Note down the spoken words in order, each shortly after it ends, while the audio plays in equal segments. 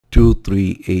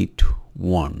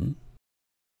2381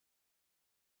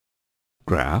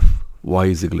 graph y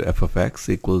is equal to f of x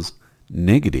equals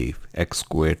negative x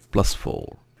squared plus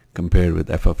 4 compared with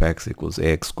f of x equals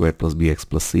ax squared plus bx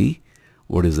plus c.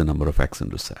 What is the number of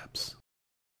x-intercepts?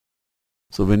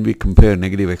 So when we compare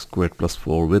negative x squared plus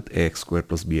 4 with ax squared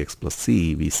plus bx plus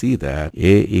c, we see that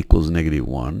a equals negative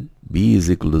 1, b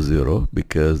is equal to 0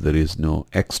 because there is no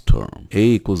x term. A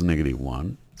equals negative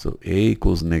 1, so a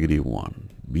equals negative 1,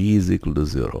 b is equal to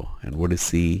 0, and what is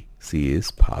c? C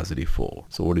is positive 4.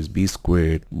 So what is b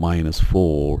squared minus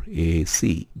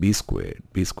 4ac? B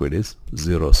squared is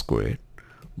 0 squared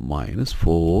minus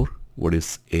 4, what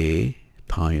is a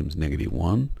times negative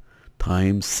 1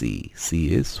 times c?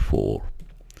 C is 4.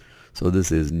 So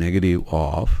this is negative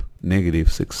of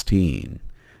negative 16,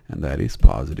 and that is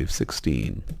positive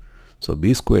 16. So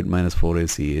b squared minus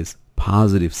 4ac is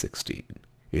positive 16.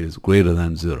 It is greater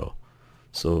than 0.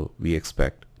 So we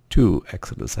expect 2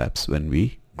 x-intercepts when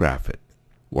we graph it.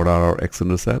 What are our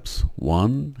x-intercepts?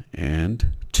 1 and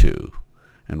 2.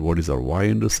 And what is our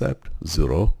y-intercept?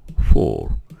 0,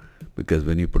 4. Because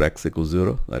when you put x equals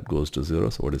 0, that goes to 0.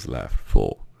 So what is left?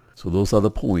 4. So those are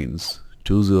the points,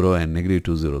 2, 0 and negative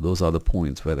 2, 0. Those are the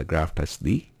points where the graph touches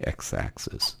the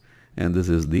x-axis. And this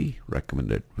is the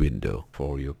recommended window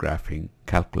for your graphing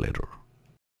calculator.